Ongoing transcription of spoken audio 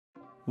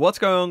What's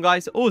going on,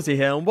 guys? Aussie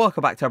here and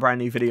welcome back to a brand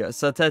new video.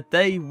 So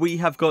today we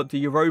have got the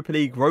Europa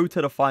League Road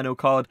to the Final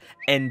card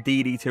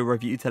NDIDI to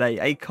review today.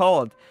 A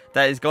card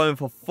that is going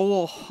for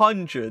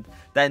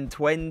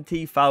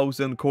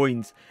 420,000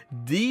 coins.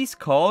 These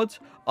cards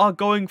are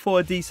going for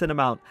a decent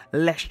amount.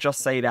 Let's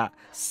just say that.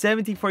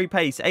 73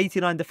 pace,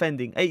 89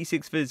 defending,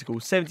 86 physical,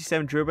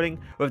 77 dribbling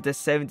with the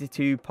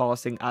 72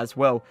 passing as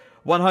well.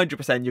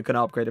 100% you can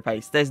upgrade the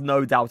pace. There's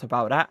no doubt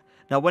about that.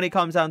 Now, when it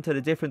comes down to the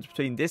difference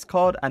between this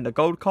card and the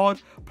gold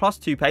card, plus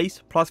 2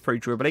 pace, plus 3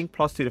 dribbling,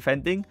 plus 2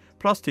 defending,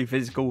 plus 2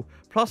 physical,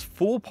 plus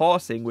 4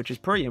 passing, which is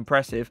pretty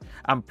impressive,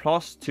 and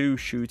plus 2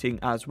 shooting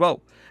as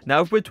well.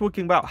 Now, if we're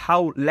talking about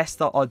how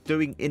Leicester are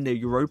doing in the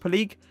Europa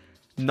League,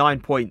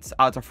 9 points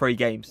out of 3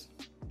 games.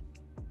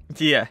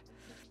 Yeah,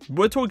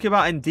 we're talking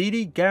about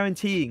NDIDI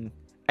guaranteeing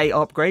a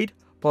upgrade,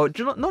 but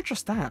not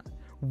just that.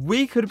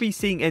 We could be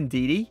seeing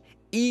NDIDI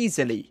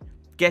easily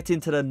get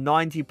into the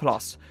 90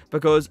 plus,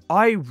 because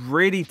I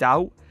really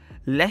doubt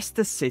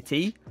Leicester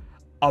City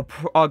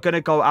are going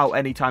to go out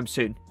anytime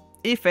soon.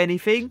 If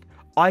anything,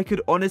 I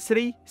could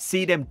honestly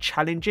see them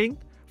challenging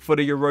for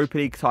the Europa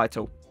League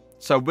title.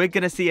 So we're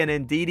going to see an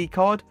NDIDI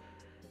card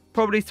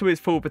probably to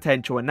its full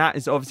potential, and that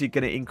is obviously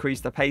going to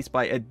increase the pace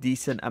by a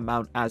decent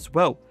amount as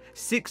well.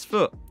 6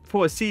 foot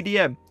for a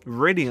CDM,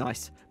 really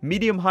nice.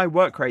 Medium high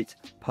work rate,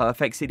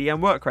 perfect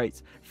CDM work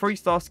rates.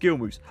 3-star skill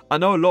moves. I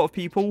know a lot of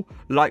people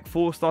like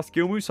 4-star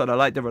skill moves, so they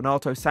like the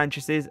Renato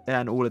Sanchez's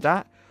and all of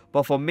that.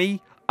 But for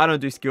me, I don't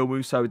do skill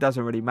moves, so it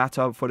doesn't really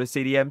matter for the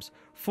CDMs.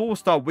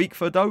 4-star weak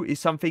foot though is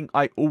something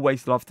I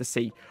always love to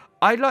see.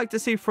 I'd like to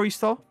see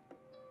 3-star.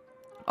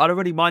 I don't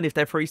really mind if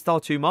they're 3-star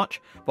too much,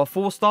 but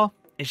 4-star,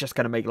 it's just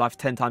going to make life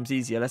 10 times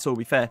easier. Let's all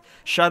be fair.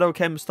 Shadow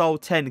Chem style,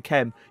 10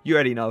 Chem. You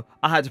already know.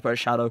 I had to put a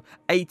Shadow.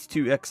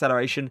 82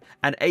 acceleration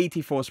and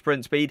 84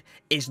 sprint speed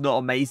is not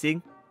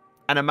amazing.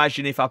 And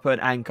imagine if I put an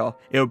Anchor.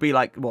 It would be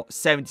like, what,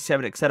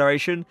 77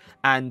 acceleration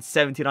and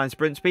 79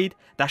 sprint speed?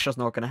 That's just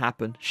not going to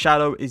happen.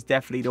 Shadow is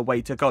definitely the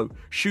way to go.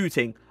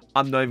 Shooting,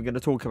 I'm not even going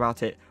to talk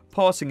about it.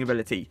 Passing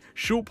ability.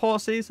 Short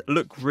passes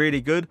look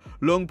really good.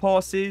 Long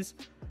passes,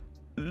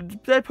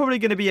 they're probably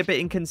going to be a bit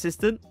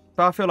inconsistent,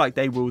 but I feel like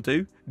they will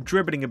do.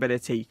 Dribbling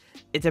ability,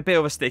 it's a bit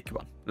of a sticky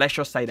one. Let's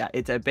just say that.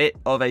 It's a bit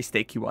of a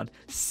sticky one.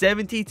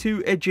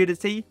 72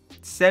 agility,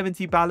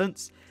 70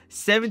 balance,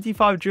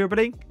 75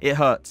 dribbling. It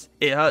hurts.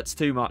 It hurts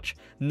too much.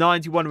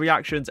 91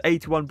 reactions,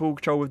 81 ball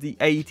control with the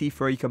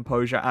 83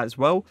 composure as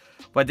well.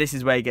 But this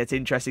is where it gets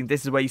interesting.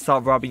 This is where you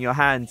start rubbing your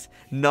hands.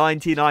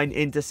 99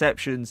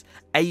 interceptions,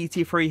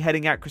 83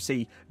 heading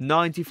accuracy,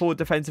 94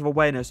 defensive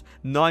awareness,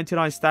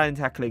 99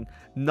 standing tackling,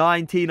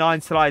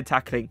 99 slide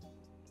tackling.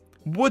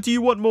 What do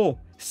you want more?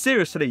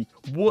 Seriously,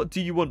 what do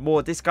you want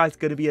more? This guy's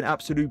going to be an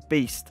absolute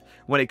beast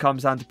when it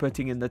comes down to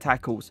putting in the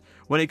tackles.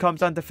 When it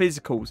comes down to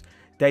physicals,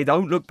 they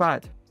don't look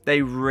bad.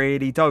 They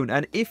really don't.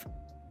 And if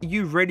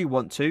you really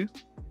want to,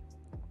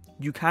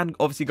 you can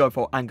obviously go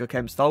for Anchor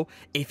Chem style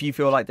if you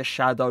feel like the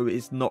Shadow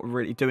is not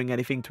really doing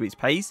anything to its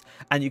pace.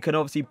 And you can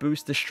obviously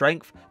boost the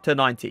strength to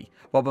 90.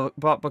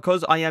 But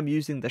because I am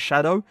using the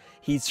Shadow,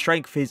 his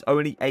strength is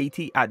only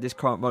 80 at this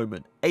current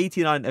moment.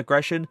 89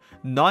 aggression,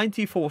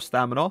 94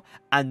 stamina,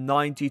 and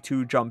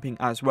 92 jumping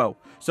as well.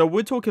 So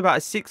we're talking about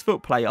a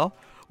 6-foot player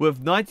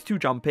with 92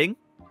 jumping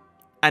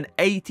and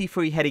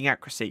 83 heading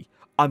accuracy.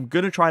 I'm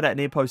going to try that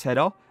near post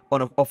header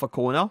off a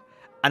corner,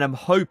 and I'm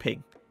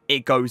hoping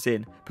it goes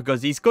in,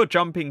 because he's got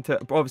jumping to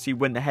obviously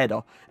win the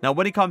header. Now,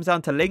 when it comes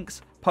down to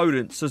links,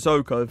 Poland,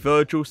 Sissoko,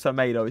 Virgil,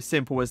 Semedo, as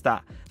simple as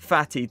that.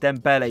 Fati,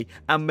 Dembele,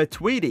 and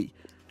Matuidi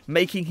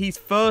making his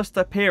first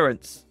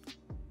appearance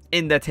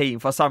in the team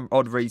for some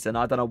odd reason.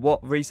 I don't know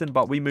what reason,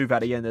 but we move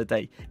at the end of the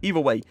day.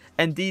 Either way,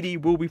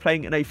 NDIDI will be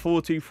playing in a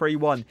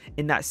 4-2-3-1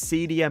 in that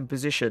CDM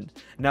position.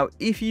 Now,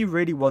 if you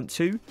really want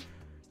to,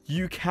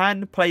 you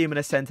can play him in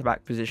a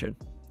centre-back position.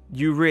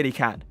 You really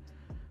can.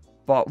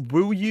 But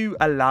will you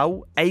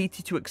allow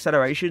 82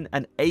 acceleration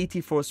and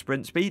 84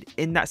 sprint speed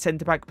in that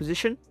centre-back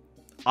position?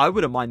 I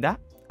wouldn't mind that.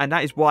 And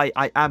that is why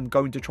I am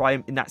going to try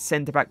him in that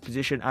centre-back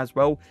position as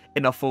well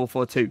in a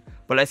 4-4-2.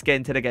 But let's get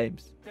into the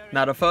games.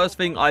 Now, the first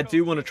thing I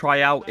do want to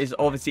try out is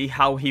obviously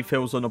how he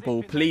feels on the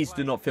ball. Please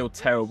do not feel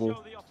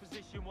terrible.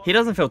 He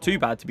doesn't feel too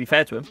bad, to be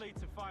fair to him.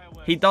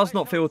 He does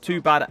not feel too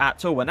bad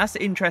at all, and that's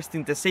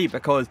interesting to see,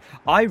 because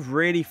I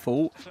really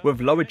thought with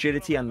low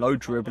agility and low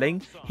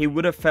dribbling, he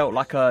would have felt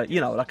like a,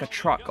 you know, like a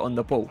truck on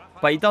the ball,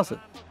 but he doesn't.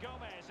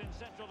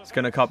 He's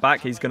going to cut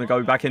back. He's going to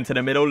go back into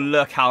the middle.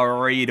 Look how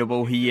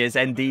readable he is.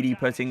 NDIDI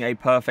putting a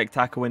perfect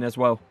tackle in as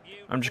well.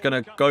 I'm just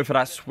going to go for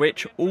that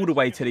switch all the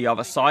way to the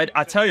other side.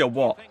 I tell you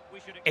what,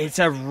 it's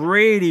a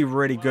really,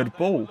 really good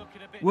ball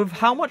with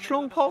how much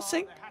long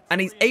passing,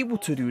 and he's able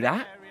to do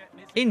that.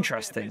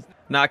 Interesting.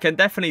 Now, I can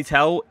definitely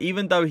tell,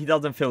 even though he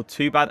doesn't feel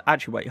too bad.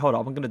 Actually, wait, hold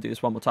on. I'm going to do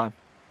this one more time.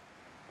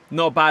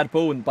 Not bad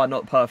ball, but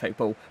not perfect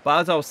ball.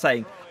 But as I was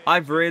saying,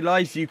 I've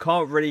realised you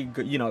can't really,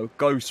 you know,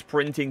 go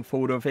sprinting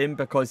forward with him,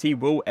 because he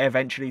will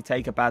eventually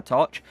take a bad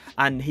touch.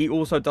 And he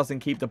also doesn't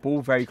keep the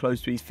ball very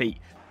close to his feet.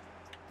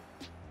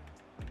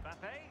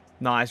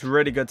 Nice,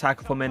 really good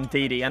tackle from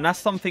NDIDI, and that's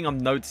something I'm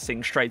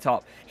noticing straight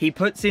up. He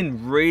puts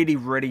in really,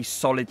 really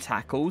solid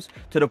tackles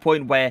to the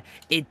point where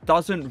it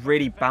doesn't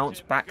really bounce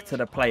back to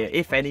the player.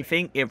 If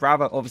anything, it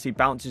rather obviously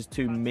bounces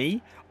to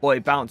me or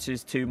it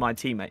bounces to my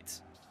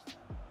teammates.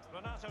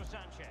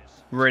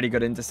 Really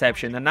good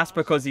interception, and that's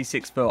because he's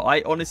 6 foot.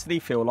 I honestly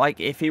feel like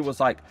if he was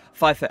like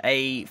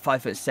 5'8",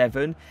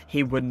 5'7",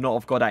 he would not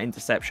have got that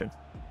interception.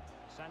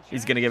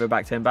 He's going to give it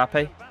back to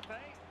Mbappe.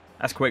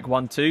 That's quick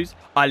 1-2s.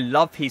 I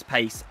love his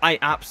pace. I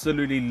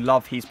absolutely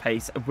love his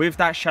pace. With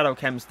that Shadow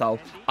Chem style,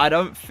 I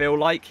don't feel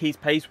like his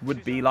pace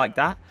would be like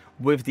that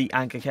with the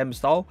Anchor Chem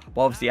style.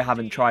 But obviously, I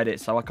haven't tried it,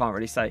 so I can't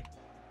really say.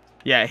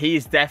 Yeah, he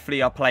is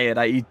definitely a player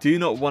that you do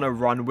not want to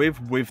run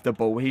with the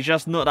ball. He's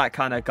just not that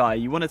kind of guy.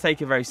 You want to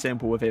take it very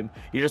simple with him.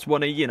 You just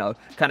want to, you know,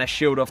 kind of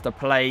shield off the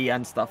play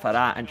and stuff like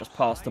that and just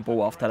pass the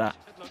ball after that.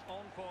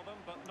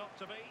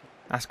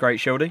 That's great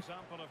shielding.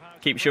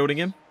 Keep shielding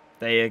him.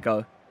 There you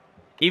go.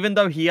 Even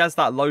though he has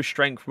that low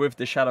strength with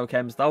the Shadow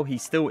Chem style,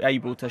 he's still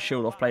able to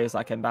shield off players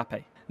like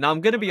Mbappe. Now, I'm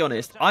going to be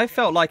honest, I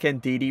felt like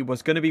NDIDI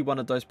was going to be one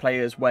of those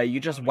players where you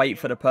just wait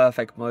for the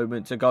perfect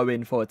moment to go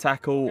in for a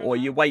tackle, or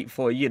you wait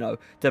for, you know,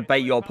 to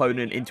bait your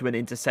opponent into an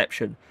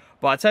interception.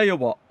 But I tell you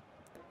what,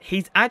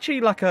 he's actually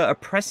like a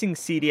pressing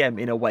CDM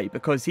in a way,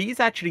 because he's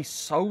actually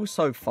so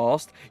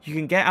fast. You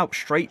can get out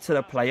straight to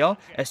the player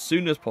as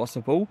soon as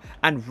possible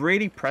and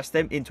really press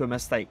them into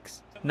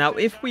mistakes. Now,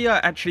 if we are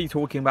actually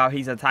talking about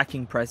his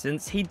attacking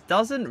presence, he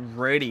doesn't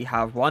really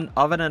have one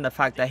other than the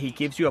fact that he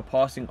gives you a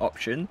passing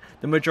option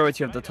the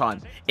majority of the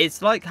time.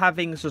 It's like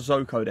having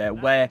Sissoko there,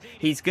 where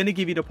he's going to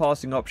give you the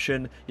passing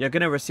option, you're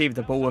going to receive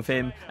the ball with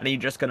him, and you're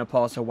just going to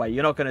pass away.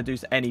 You're not going to do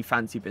any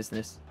fancy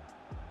business.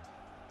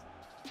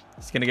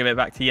 He's going to give it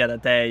back to Yeda.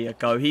 There you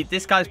go.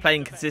 This guy's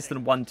playing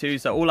consistent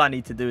 1-2, so all I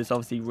need to do is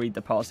obviously read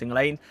the passing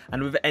lane.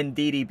 And with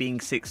NDIDI being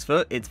 6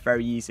 foot, it's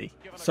very easy.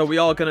 So we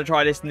are going to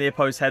try this near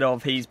post header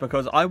of his,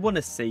 because I want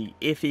to see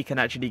if he can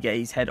actually get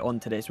his head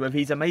onto this. With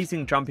his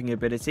amazing jumping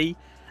ability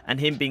and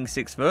him being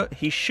 6 foot,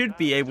 he should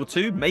be able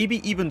to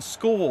maybe even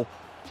score.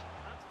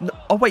 No,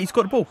 oh, wait, he's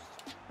got the ball.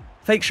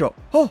 Fake shot.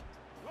 Oh.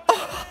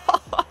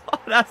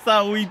 That's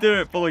how we do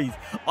it, boys.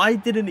 I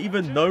didn't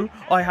even know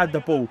I had the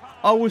ball.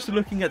 I was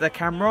looking at the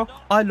camera.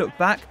 I look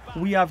back.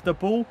 We have the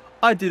ball.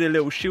 I do the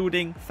little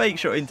shielding, fake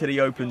shot into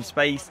the open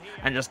space,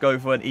 and just go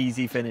for an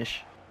easy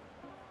finish.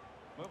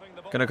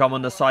 Gonna come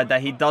on the side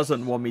that he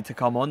doesn't want me to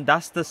come on.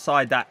 That's the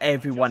side that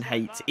everyone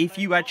hates. If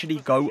you actually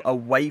go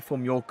away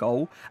from your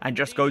goal and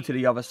just go to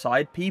the other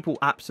side, people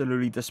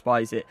absolutely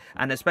despise it.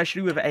 And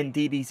especially with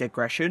NDIDI's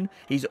aggression,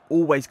 he's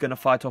always gonna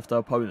fight off the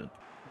opponent.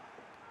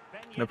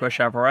 Gonna push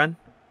out Varane.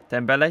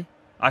 Dembele.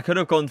 I could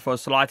have gone for a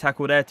slide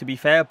tackle there, to be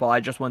fair, but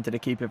I just wanted to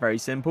keep it very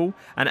simple.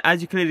 And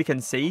as you clearly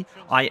can see,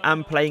 I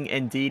am playing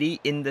NDIDI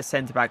in the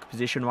centre-back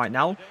position right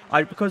now,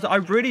 because I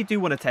really do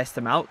want to test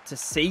him out to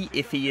see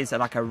if he is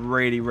like a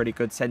really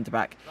good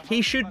centre-back.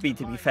 He should be,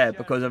 to be fair,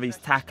 because of his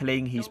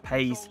tackling, his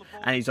pace,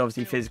 and his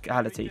obviously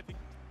physicality.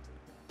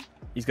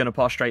 He's going to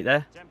pass straight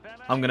there.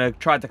 I'm going to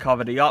try to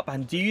cover the up.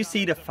 And do you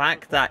see the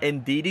fact that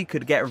NDIDI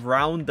could get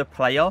around the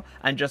player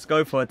and just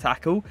go for a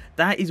tackle?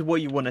 That is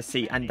what you want to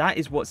see. And that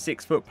is what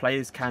 6 foot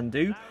players can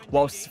do.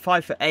 Whilst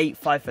 5'8",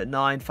 5'9",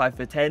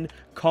 5'10"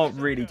 can't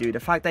really do. The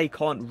fact they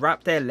can't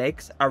wrap their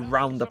legs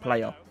around the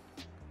player.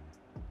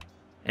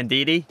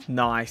 NDIDI,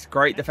 nice.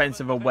 Great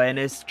defensive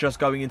awareness. Just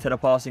going into the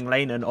passing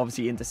lane and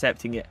obviously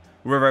intercepting it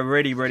with a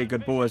really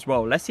good ball as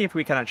well. Let's see if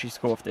we can actually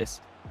score off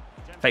this.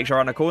 Fake shot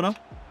around the corner.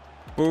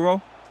 Ball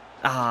roll.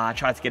 I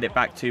tried to get it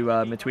back to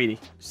Matuidi.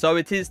 So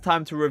it is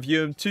time to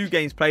review him. 2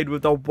 games played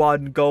with the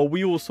 1 goal.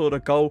 We all saw the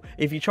goal.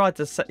 If you tried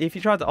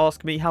to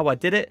ask me how I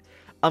did it,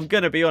 I'm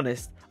gonna be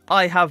honest.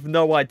 I have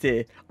no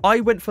idea. I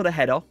went for the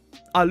header.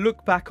 I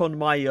look back on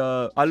my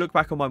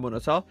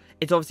monitor.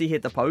 It obviously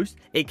hit the post.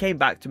 It came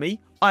back to me.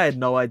 I had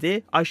no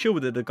idea. I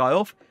shielded the guy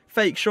off.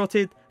 Fake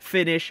shotted.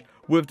 Finish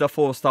with the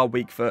 4-star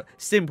weak foot.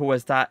 Simple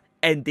as that.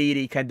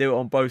 NDIDI can do it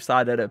on both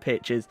sides of the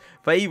pitches.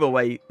 But either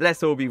way,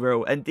 let's all be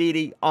real.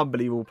 NDIDI,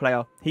 unbelievable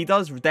player. He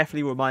does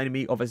definitely remind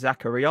me of a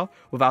Zakaria,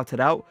 without a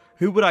doubt.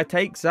 Who would I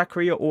take,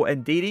 Zakaria or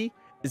NDIDI?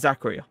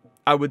 Zakaria.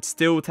 I would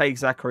still take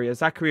Zakaria.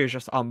 Zakaria is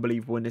just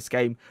unbelievable in this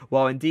game,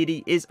 while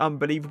NDIDI is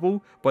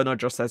unbelievable, but not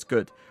just as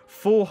good.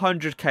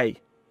 400k.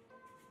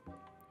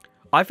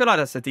 I feel like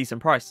that's a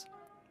decent price.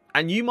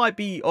 And you might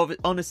be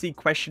honestly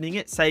questioning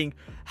it, saying,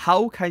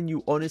 how can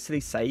you honestly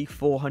say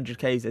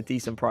 400k is a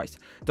decent price?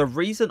 The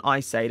reason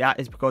I say that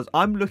is because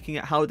I'm looking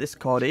at how this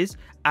card is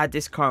at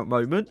this current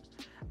moment,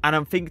 and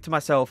I'm thinking to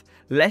myself,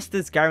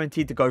 Leicester's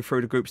guaranteed to go through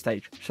the group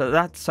stage. So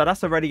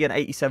that's already an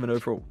 87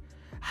 overall.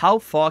 How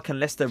far can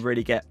Leicester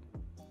really get?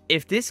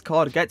 If this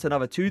card gets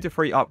another 2 to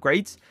 3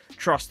 upgrades,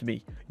 trust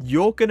me,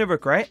 you're going to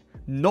regret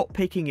not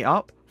picking it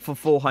up for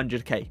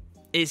 400k.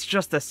 It's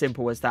just as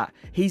simple as that.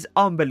 He's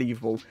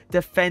unbelievable.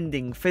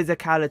 Defending,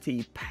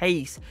 physicality,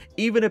 pace,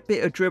 even a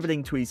bit of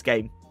dribbling to his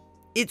game.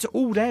 It's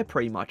all there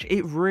pretty much.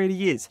 It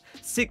really is.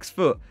 6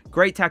 foot,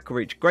 great tackle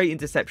reach, great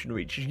interception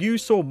reach. You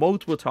saw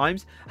multiple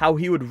times how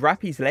he would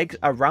wrap his legs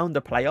around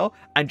the player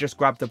and just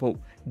grab the ball.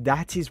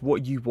 That is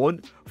what you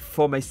want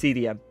from a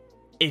CDM.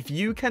 If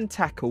you can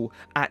tackle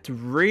at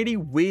really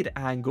weird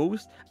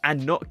angles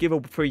and not give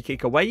a free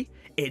kick away,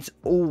 it's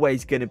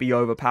always going to be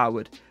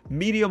overpowered.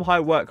 Medium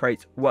high work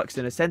rate works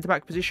in a centre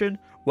back position,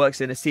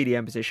 works in a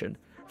CDM position.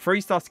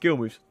 3-star skill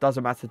moves,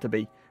 doesn't matter to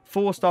be.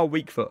 4-star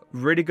weak foot,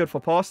 really good for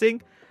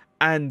passing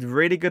and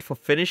really good for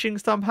finishing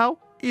somehow.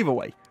 Either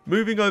way,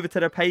 moving over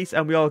to the pace,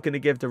 and we are going to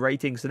give the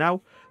ratings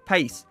now.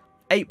 Pace,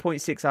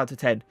 8.6 out of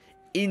 10.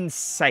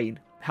 Insane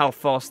how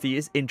fast he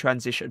is in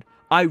transition.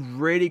 I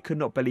really could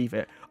not believe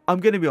it. I'm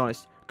going to be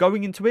honest,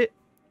 going into it,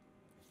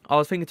 I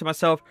was thinking to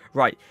myself,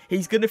 right,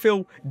 he's going to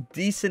feel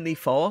decently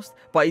fast,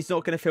 but he's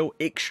not going to feel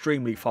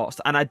extremely fast.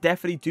 And I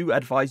definitely do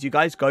advise you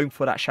guys going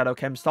for that Shadow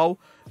Chem style,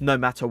 no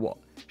matter what.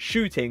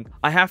 Shooting,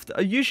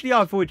 usually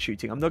I avoid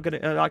shooting. I'm not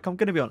going to, I'm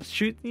going to be honest.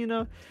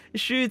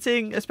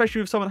 Shooting,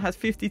 especially if someone has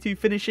 52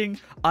 finishing,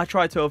 I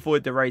try to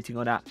avoid the rating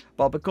on that.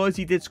 But because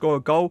he did score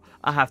a goal,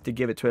 I have to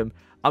give it to him.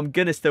 I'm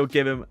going to still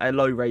give him a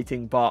low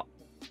rating, but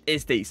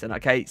it's decent,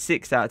 okay?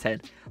 6 out of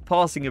 10.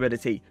 Passing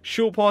ability.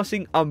 Short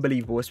passing,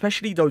 unbelievable.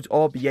 Especially those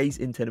RBAs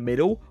into the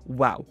middle.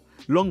 Wow.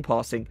 Long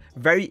passing,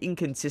 very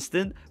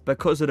inconsistent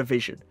because of the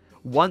vision.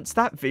 Once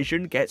that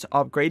vision gets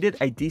upgraded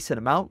a decent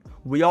amount,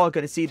 we are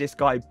going to see this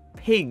guy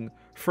ping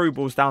through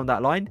balls down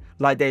that line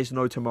like there's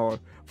no tomorrow.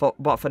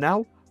 But for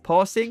now,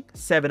 passing,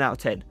 7 out of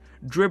 10.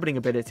 Dribbling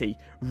ability,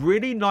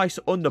 really nice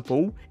on the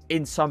ball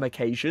in some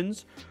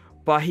occasions.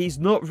 But he's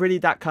not really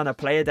that kind of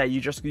player that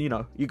you just,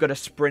 you're going to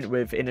sprint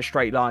with in a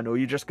straight line, or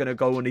you're just going to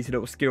go on these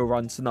little skill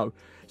runs. No.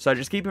 So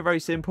just keep it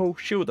very simple,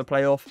 shield the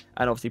play off,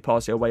 and obviously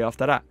pass it away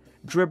after that.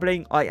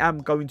 Dribbling, I am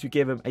going to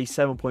give him a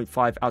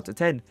 7.5 out of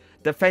 10.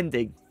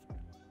 Defending,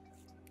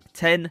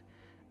 10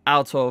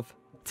 out of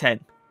 10.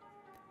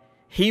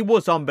 He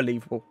was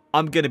unbelievable.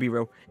 I'm going to be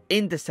real.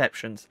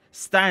 Interceptions,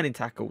 standing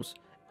tackles,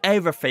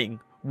 everything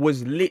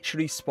was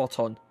literally spot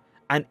on.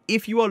 And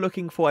if you are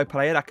looking for a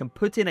player that can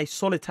put in a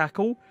solid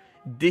tackle,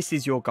 this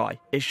is your guy.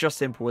 It's just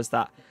simple as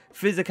that.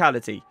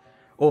 Physicality,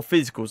 or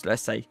physicals,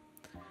 let's say.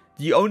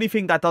 The only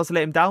thing that does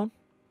let him down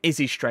is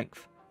his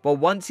strength. But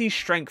once his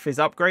strength is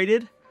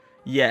upgraded,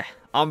 yeah,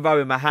 I'm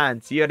throwing my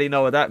hands. You already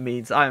know what that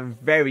means. I am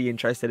very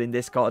interested in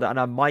this card, and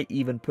I might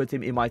even put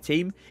him in my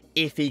team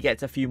if he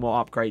gets a few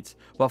more upgrades.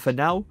 But for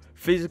now,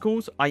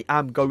 physicals, I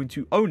am going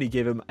to only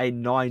give him a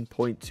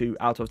 9.2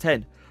 out of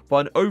 10.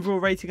 But an overall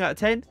rating out of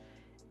 10,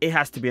 it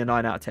has to be a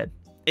 9 out of 10.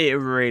 It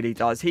really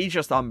does. He's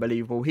just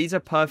unbelievable. He's a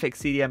perfect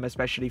CDM,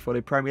 especially for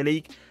the Premier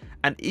League.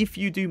 And if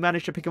you do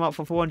manage to pick him up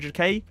for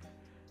 400k,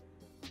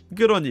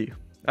 good on you.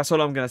 That's all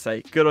I'm going to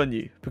say. Good on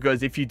you.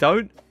 Because if you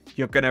don't,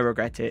 you're going to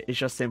regret it. It's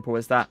just simple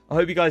as that. I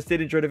hope you guys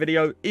did enjoy the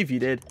video. If you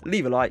did,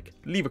 leave a like,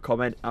 leave a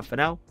comment. And for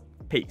now,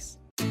 peace.